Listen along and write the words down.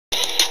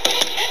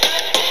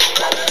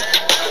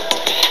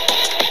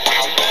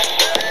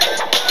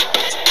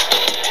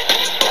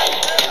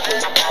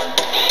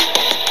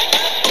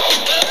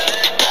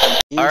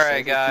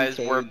Alright guys,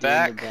 PK we're being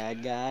back. the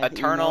bad guy,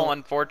 Eternal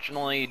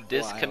unfortunately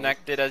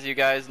disconnected, as you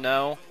guys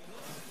know.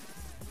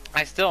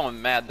 I still am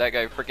mad that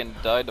guy freaking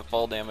died to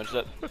fall damage.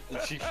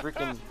 She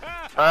freaking...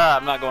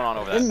 I'm not going on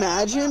over that.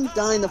 Imagine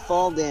dying to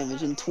fall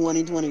damage in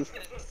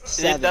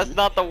 2027. That's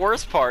not the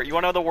worst part. You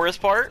wanna know the worst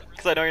part?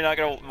 Because I know you're not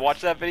gonna watch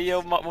that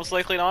video, most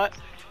likely not.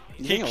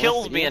 He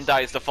kills me and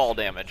dies to fall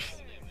damage.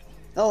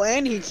 Oh,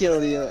 and he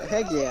killed you.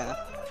 Heck yeah.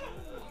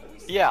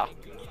 Yeah.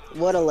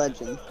 What a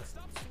legend.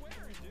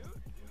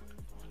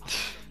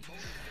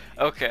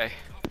 Okay.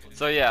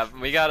 So yeah,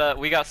 we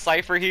got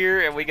Cypher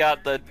here, and we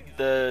got the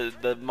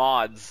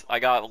mods. I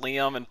got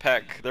Liam and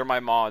Peck. They're my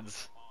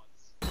mods.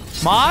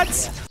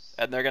 Mods?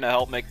 And they're gonna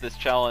help make this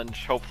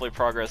challenge hopefully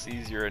progress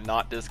easier and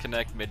not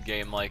disconnect mid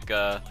game like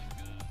my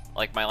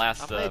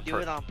last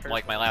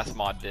like my last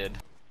mod did.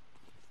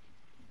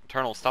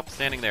 Eternal, stop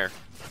standing there.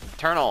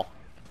 Eternal.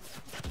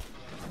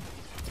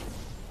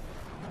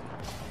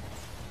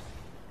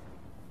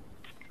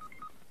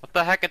 What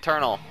the heck,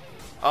 Eternal?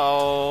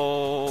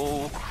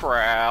 Oh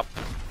crap.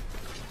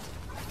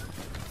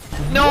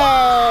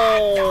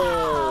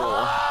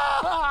 No!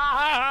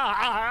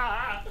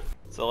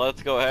 So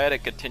let's go ahead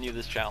and continue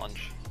this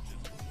challenge.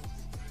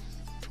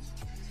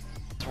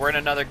 So we're in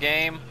another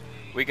game.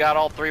 We got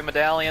all 3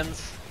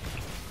 medallions.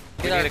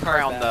 We need a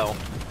crown though.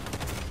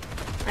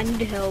 I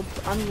need help.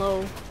 I'm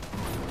low.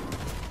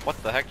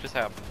 What the heck just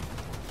happened?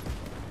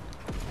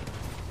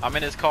 I'm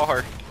in his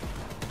car.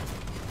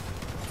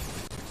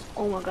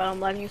 Oh my god, I'm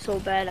lagging so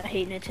bad. I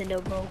hate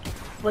Nintendo, bro.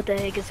 What the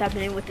heck is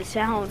happening with the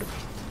sound?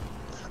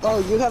 Oh,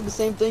 you have the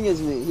same thing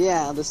as me.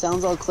 Yeah, the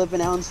sound's all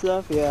clipping out and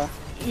stuff. Yeah.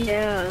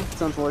 Yeah.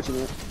 It's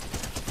unfortunate.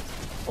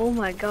 Oh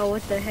my god,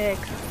 what the heck?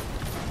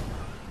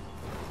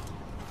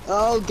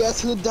 Oh,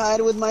 guess who died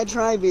with my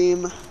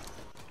tri-beam?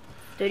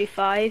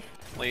 35?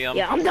 Liam.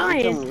 Yeah, I'm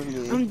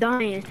dying. I'm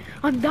dying.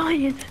 I'm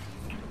dying.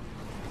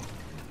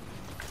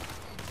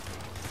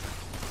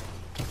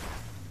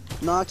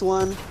 Knocked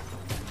one.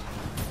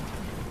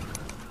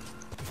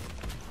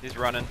 He's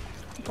running.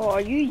 Bro,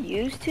 are you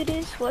used to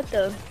this? What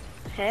the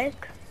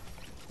heck?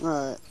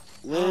 Alright.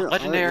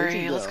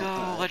 Legendary, let's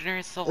go. Legendary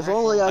assault If rifle.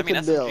 only I mean could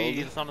SMG, build.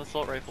 it's not an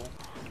assault rifle.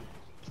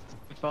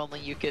 If only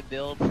you could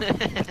build.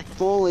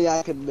 If only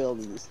I could build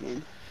in this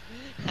game.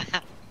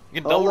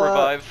 You can double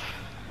revive,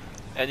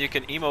 and you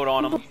can emote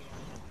on them.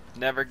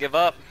 Never give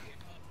up.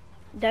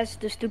 That's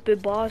the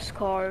stupid boss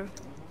car.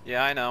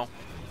 Yeah, I know.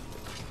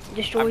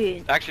 Destroy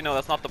it. Actually, no,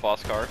 that's not the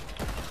boss car.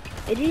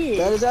 It is.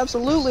 That is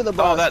absolutely the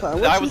boss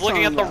car. I was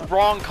looking at the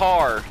wrong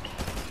car.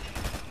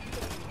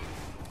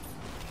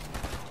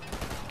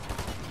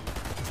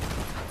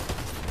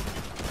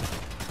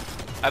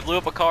 I blew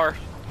up a car.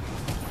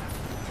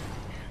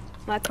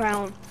 My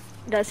crown.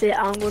 That's it.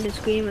 I'm going to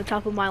scream on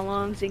top of my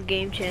lungs in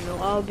game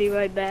channel. I'll be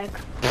right back.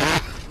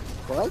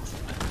 What?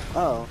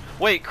 Oh.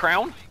 Wait,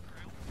 crown?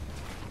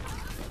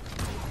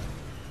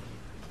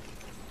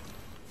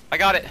 I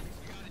got it.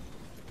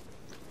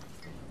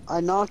 I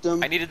knocked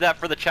him. I needed that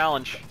for the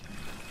challenge.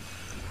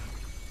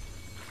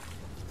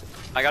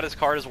 I got his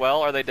card as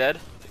well. Are they dead?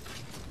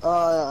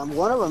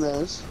 One of them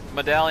is.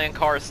 Medallion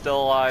car is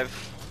still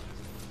alive.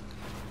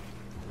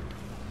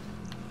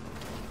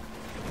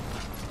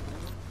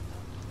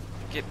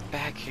 Get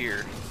back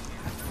here.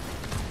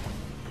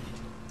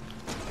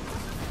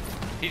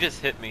 He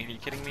just hit me. Are you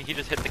kidding me? He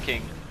just hit the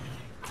king.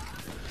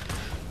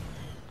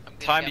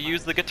 Time to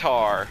use the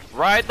guitar.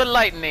 Ride the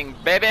lightning,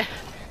 baby.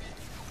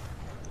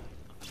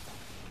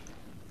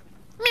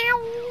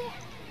 Meow.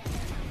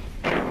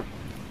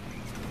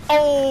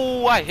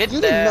 Oh, I hit that.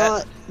 You did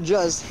not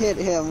just hit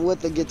him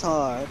with the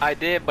guitar. I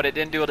did, but it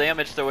didn't do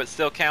damage, so it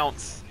still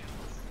counts.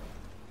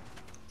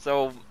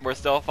 So we're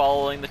still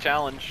following the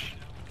challenge.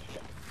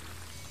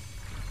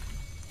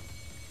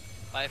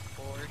 By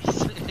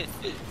force.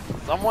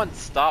 Someone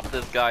stop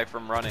this guy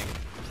from running,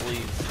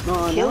 please.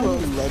 No, no,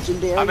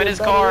 legendary. I'm in his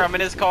car. I'm in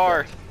his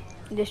car.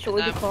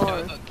 Destroy the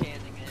car.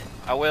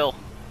 I will.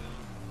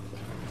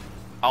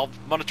 I'm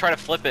gonna try to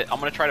flip it. I'm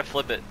gonna try to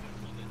flip it.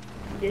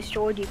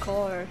 Destroy the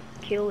car.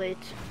 Kill it.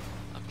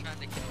 I'm trying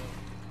to kill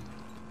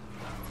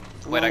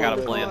it. Wait, I got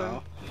a plan.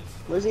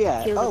 Where's he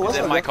at? Kill Oh, the what's He's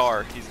in up? my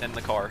car. He's in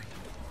the car.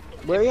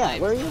 Where you at?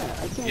 Where you at?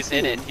 I can't He's see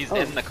in him. it. He's Oh,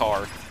 in the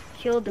car.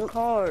 Kill the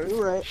car.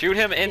 You're right. Shoot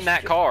him in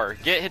that car.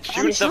 Get hit.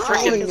 Shoot the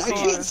trying. freaking. I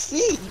can't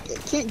see. I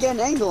can't get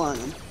an angle on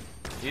him.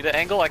 Need an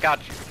angle? I got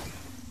you.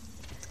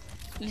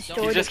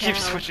 Destroy He just the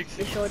keeps car. switching.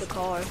 Destroy the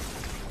car.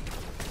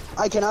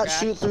 I cannot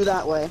shoot through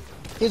that way.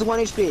 He's 1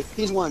 HP.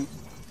 He's 1.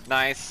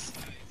 Nice.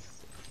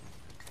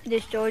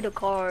 Destroy the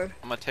car.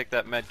 I'm gonna take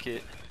that med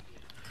kit.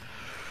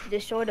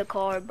 Destroy the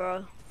car,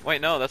 bro.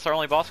 Wait, no, that's our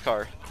only boss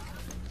car.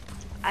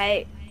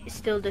 I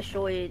still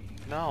destroy it.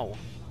 No.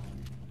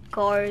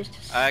 Cars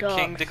suck.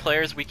 King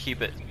declares we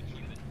keep it.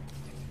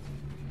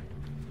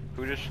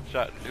 Who just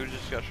shot? Who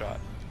just got shot?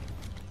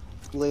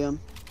 Liam,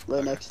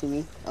 right next to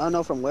me. I don't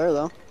know from where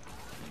though.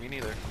 Me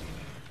neither.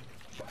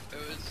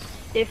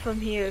 They're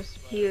from here.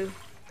 Here.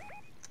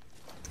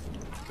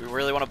 Do we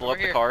really want to blow up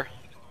the car?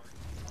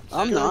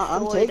 I'm not.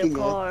 I'm Destroy the taking it.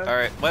 car. All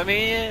right, let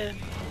me in.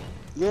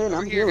 Good,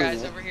 I'm healing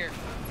guys, it. over here.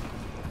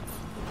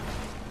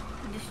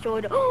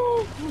 Destroyed.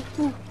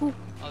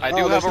 I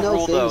do have a no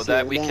rule though things that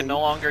here, we dang. can no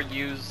longer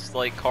use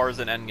like cars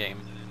in endgame.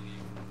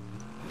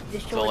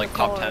 So like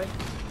top 10.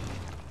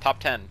 Top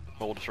 10,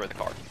 we'll destroy the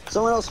car.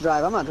 Someone else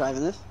drive. I'm not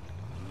driving this.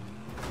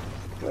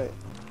 Wait.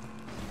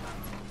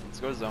 Let's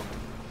go to zone.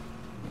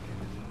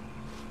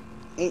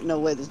 Ain't no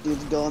way this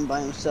dude's going by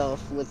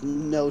himself with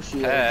no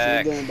shield.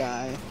 Heck. He's gonna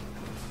die.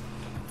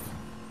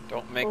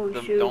 Don't make Oh,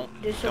 them. shoot.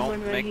 Don't There's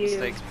someone right make here.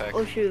 mistakes, Peck.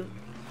 Oh shoot.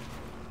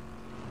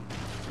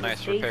 Nice,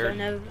 Mistakes,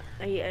 repaired.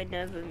 I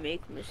never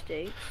make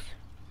mistakes.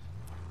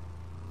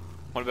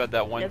 What about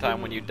that one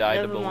time when you died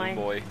to never Balloon mind.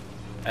 Boy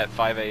at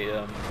 5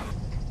 a.m.?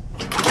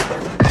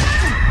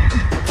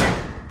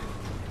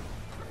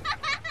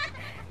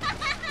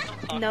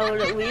 No,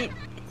 Anybody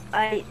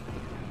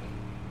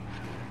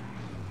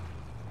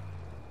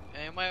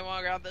want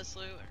to grab this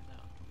loot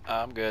or no?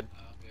 I'm good.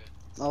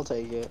 I'll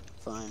take it.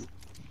 Fine.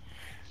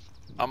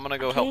 I'm gonna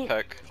go help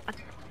Peck. I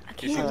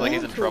He can't seems like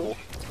he's in mantle. trouble.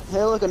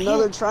 Hey, look,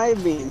 another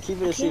tri-beam.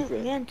 Keep it a I can't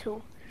secret.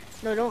 mantle.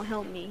 No, don't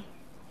help me.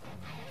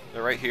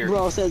 They're right here.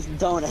 Bro says,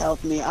 don't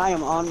help me. I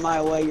am on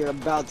my way. You're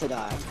about to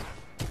die.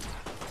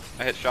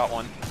 I hit shot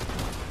one.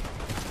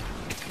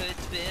 Could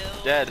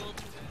build. Dead.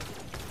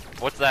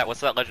 What's that? What's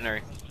that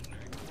legendary?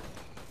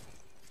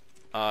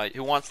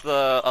 Who wants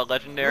the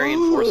legendary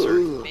enforcer?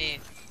 Ooh, Me.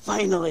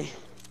 finally.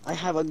 I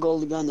have a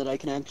gold gun that I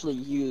can actually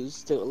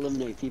use to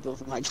eliminate people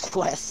from my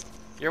quest.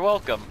 You're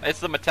welcome. It's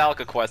the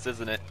Metallica quest,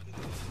 isn't it?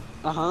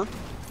 Uh-huh.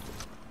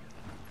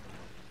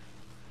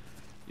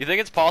 You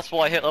think it's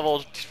possible I hit level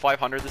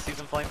 500 this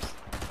season, Flames?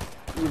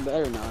 You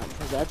better not,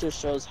 because that just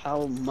shows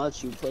how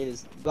much you play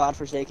this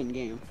godforsaken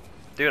game.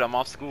 Dude, I'm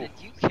off school. Did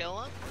you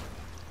kill him?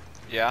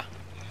 Yeah.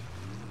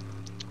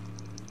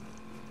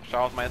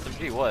 Shot with my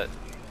SMG, what?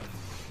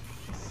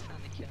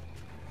 Trying to kill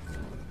him.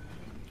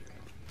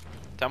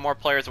 10 more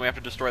players and we have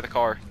to destroy the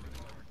car.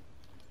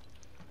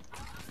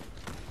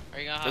 Are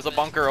you gonna There's a hop in?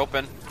 bunker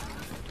open.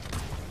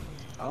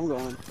 I'm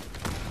going.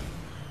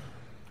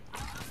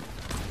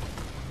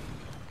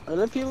 Are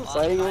there people Lost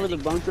fighting over the hiding.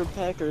 bunker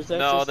pack, or is that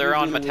No, just they're you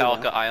on being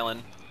Metallica weirdo?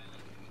 Island.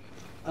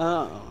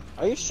 Oh,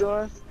 are you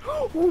sure?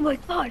 Oh my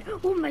god!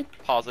 Oh my!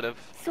 Positive.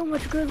 So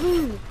much good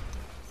loot.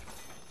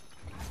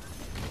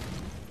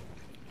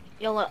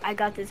 Yo, look, I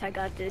got this. I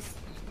got this.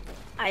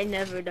 I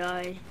never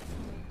die.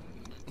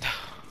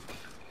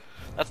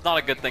 That's not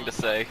a good thing to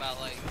say. About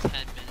like 10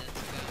 minutes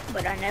ago.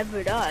 But I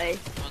never die.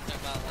 One thing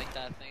about like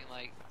that thing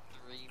like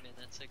 3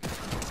 minutes ago.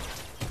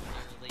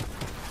 Literally.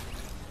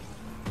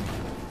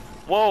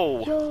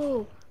 Whoa!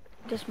 Yo,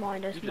 that's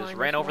mine. That's You mine. just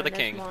ran that's over the mine,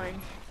 king. That's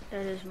mine.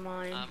 That is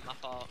mine. My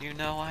fault. You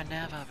know I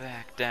never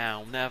back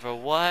down. Never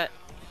what?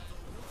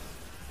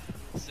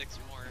 6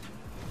 more.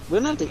 We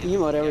don't have to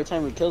emote every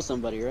time we kill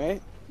somebody,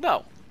 right?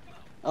 No.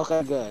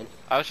 Okay, good.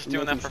 I was just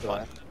doing that Making for sure.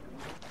 fun.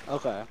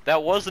 Okay.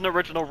 That was an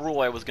original rule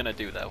I was gonna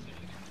do though.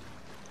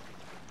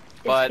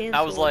 It's But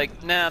I was canceled.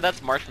 like, nah,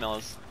 that's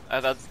Marshmallows.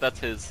 That's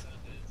his.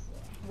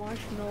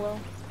 Marshmallow.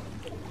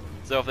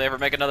 So if they ever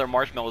make another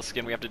Marshmallow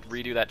skin, we have to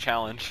redo that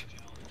challenge.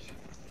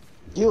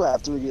 You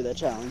have to redo that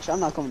challenge.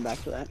 I'm not coming back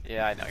for that.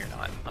 Yeah, I know you're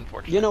not,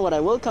 unfortunately. You know what I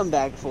will come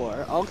back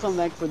for? I'll come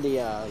back for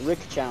the Rick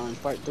challenge,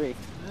 part 3.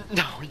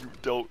 No, you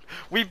don't.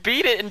 We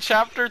beat it in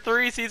chapter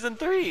 3, season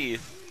 3.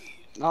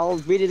 I'll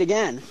beat it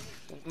again.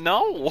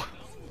 No.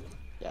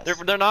 Yes.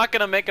 They're not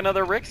gonna make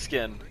another Rick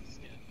skin.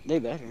 They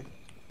better.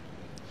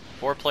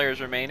 4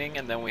 players remaining,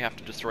 and then we have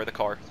to destroy the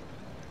car.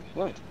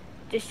 What?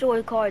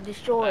 Destroy car.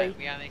 Destroy. Alright,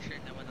 we gotta make sure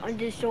no one else. I'm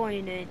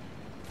destroying it.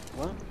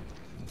 What?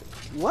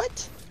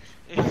 What?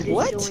 I'm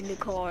What? destroying the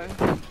car.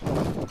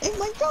 Oh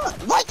my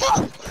god! My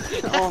god!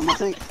 Oh my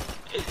thing.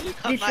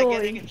 I'm not Destroy.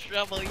 getting in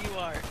trouble, you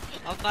are.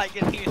 I'm not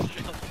getting in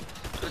trouble.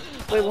 Wait,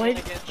 I don't wanna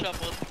what? get in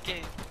trouble with the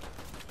game.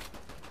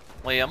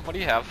 Liam, what do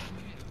you have?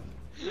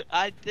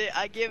 I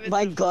gave it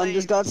My to gun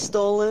just got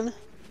stolen.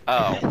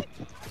 Oh.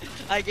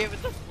 I gave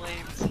it to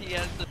Flames. He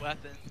has the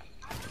weapon.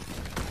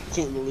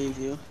 Can't believe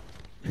you.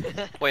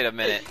 Wait a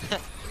minute.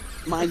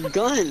 My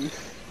gun!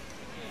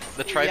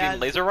 The He tri-beam has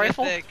laser the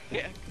rifle? mythic- He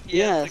has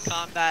Yes. the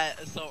combat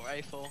assault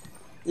rifle.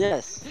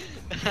 Yes.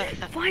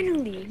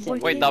 Finally. more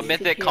Wait, the things to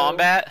mythic kill.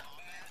 combat?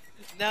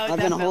 No, I've been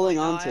definitely holding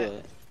on not. to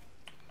it.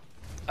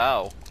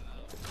 Oh.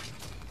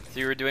 So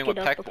you were doing what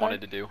Get up, Peck okay.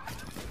 wanted to do.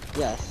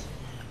 Yes.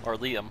 Or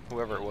Liam,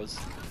 whoever it was.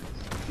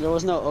 There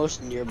was no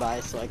ocean nearby,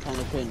 so I kind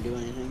of couldn't do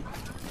anything.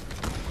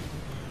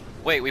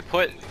 Wait, we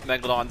put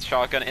Megalodon's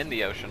shotgun in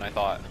the ocean, I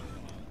thought.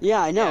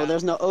 Yeah, I know. Yeah.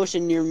 There's no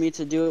ocean near me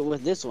to do it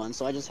with this one,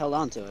 so I just held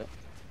on to it.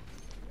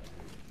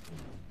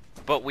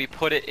 But we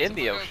put it in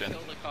the Someone go ocean.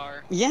 kill the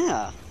car.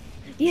 Yeah.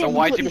 Yeah, So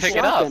why'd put you the pick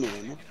it up? shotgun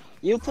in.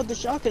 You put the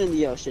shotgun in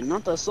the ocean,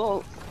 not the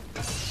assault.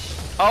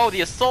 Oh,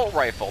 the assault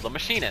rifle, the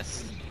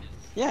machinist.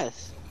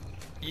 Yes.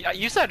 Yeah,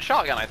 you said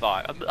shotgun, I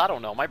thought. I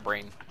don't know, my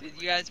brain. Did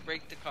you guys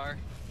break the car?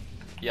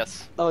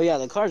 Yes. Oh yeah,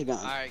 the car's gone.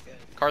 Alright, good.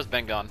 Car's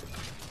been gone.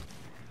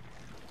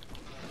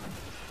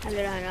 How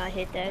did I not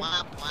hit that?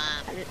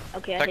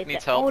 Okay, I Peck hit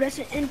needs that. help. Oh, that's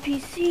an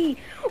NPC.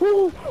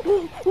 Ooh,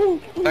 ooh,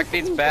 ooh, ooh, Peck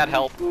needs ooh, bad ooh,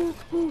 help. ooh,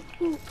 ooh,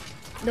 ooh.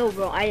 No,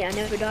 bro, I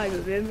never died,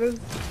 remember?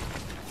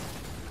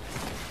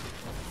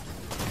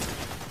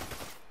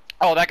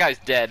 Oh, that guy's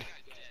dead.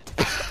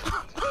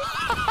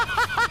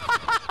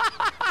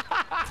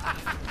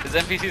 His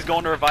NPC's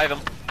going to revive him.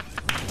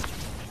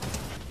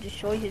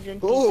 Destroy his NPC.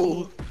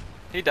 Oh.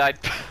 He died.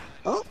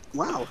 Oh,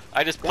 wow.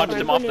 I just punched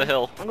him off the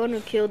hill. I'm gonna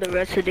kill the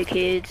rest of the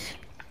kids.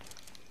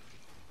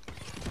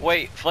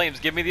 Wait, Flames,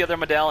 give me the other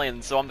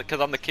medallions. So because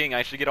I'm the king,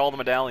 I should get all the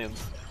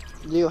medallions.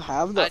 Do you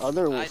have the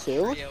other one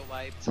too?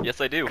 Yes,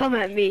 I do. Come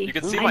at me. You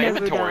can see my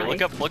inventory.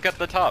 Look at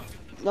the top.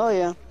 Oh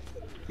yeah.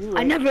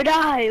 I never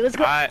die. Let's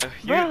go,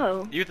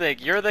 bro. You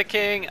think you're the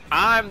king?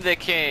 I'm the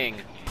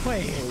king.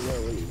 Wait.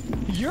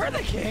 You're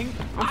the king.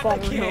 I'm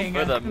the king.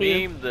 We're the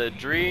meme, the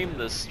dream,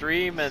 the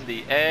stream, and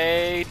the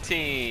A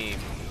team.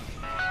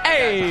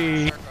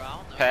 Hey.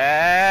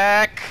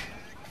 Peck.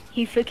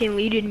 He freaking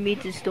leading me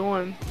to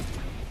storm.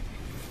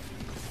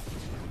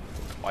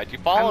 Why'd you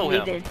follow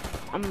him?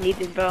 I'm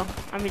leaving, bro.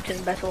 I'm into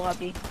the best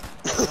lobby.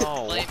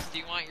 No. Flames, do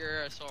you want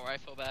your assault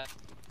rifle back?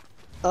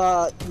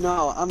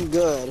 No, I'm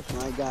good,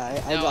 my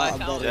guy. No, I got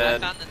found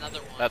another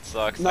one. That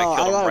sucks. No, I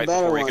killed him right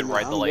before he one, could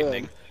ride the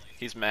lightning.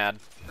 He's mad.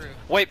 True.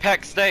 Wait,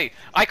 Peck, stay.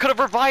 I could have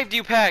revived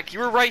you, Peck. You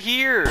were right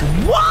here.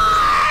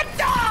 What?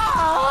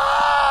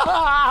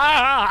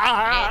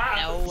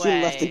 No way.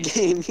 He left the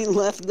game. He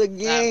left the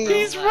game.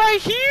 He's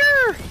right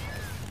here.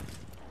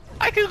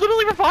 I could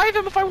literally revive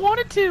him if I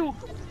wanted to.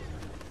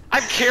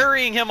 I'm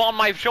carrying him on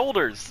my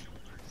shoulders.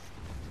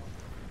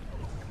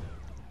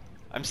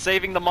 I'm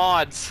saving the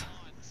mods.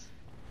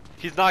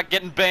 He's not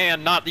getting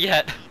banned, not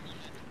yet.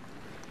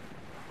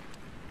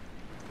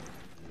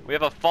 We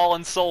have a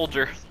fallen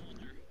soldier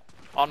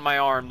on my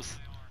arms.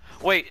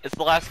 Wait, it's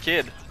the last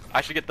kid.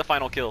 I should get the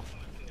final kill.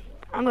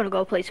 I'm gonna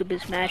go play Super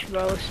Smash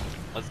Bros.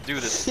 Let's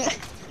do this.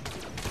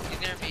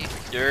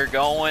 You're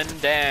going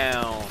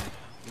down,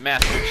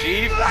 Master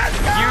Chief.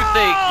 You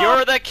think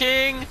you're the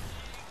king?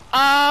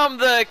 I'm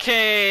the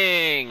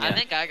king! I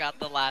think I got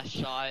the last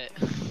shot.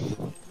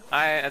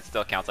 It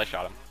still counts, I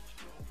shot him.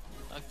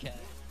 Okay.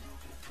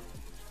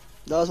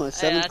 That was my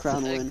 7th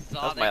crown win.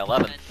 That was my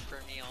 11th.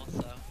 For me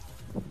also.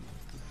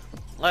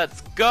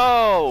 Let's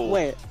go!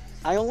 Wait,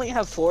 I only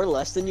have 4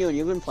 less than you and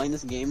you've been playing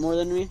this game more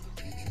than me?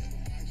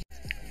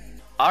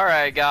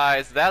 Alright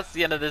guys, that's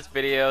the end of this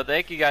video.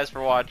 Thank you guys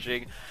for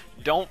watching.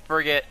 Don't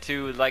forget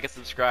to like and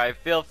subscribe.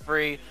 Feel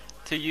free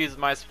to use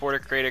my supporter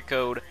creator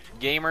code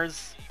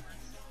GAMERS.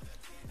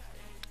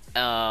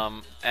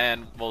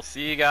 And we'll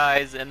see you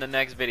guys in the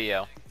next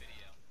video.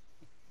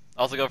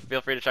 Also,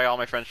 feel free to check out all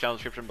my friends' channel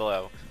description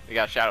below. We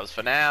got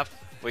ShadowsFNAF,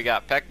 we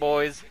got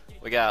PeckBoyz,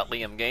 we got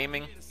Liam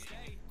Gaming.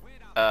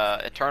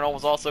 Eternal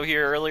was also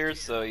here earlier,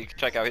 so you can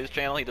check out his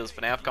channel. He does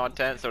FNAF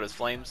content, so does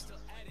Flames.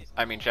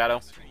 I mean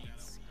Shadow.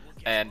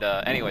 And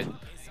anyways,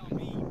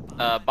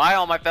 bye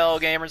all my fellow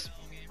gamers.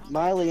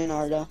 Bye,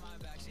 Leonardo.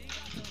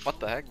 What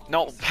the heck?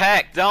 No,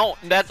 Peck, don't.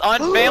 That's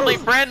unfamily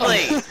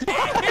friendly.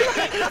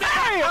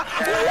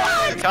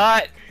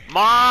 Cut.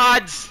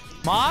 Mods.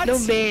 Mods?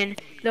 No ban.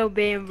 No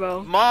ban,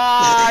 bro.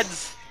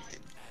 Mods.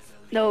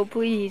 No,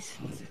 please.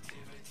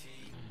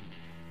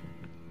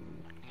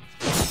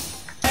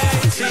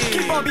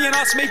 Keep on being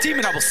awesome, team,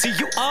 and I will see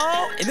you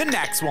all in the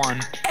next one.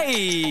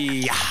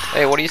 Hey.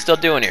 Hey, what are you still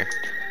doing here?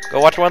 Go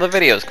watch one of the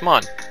videos. Come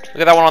on.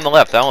 Look at that one on the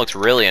left. That one looks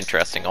really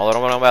interesting. Although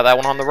I don't know about that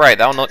one on the right.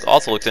 That one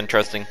also looks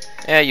interesting.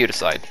 Yeah, you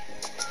decide.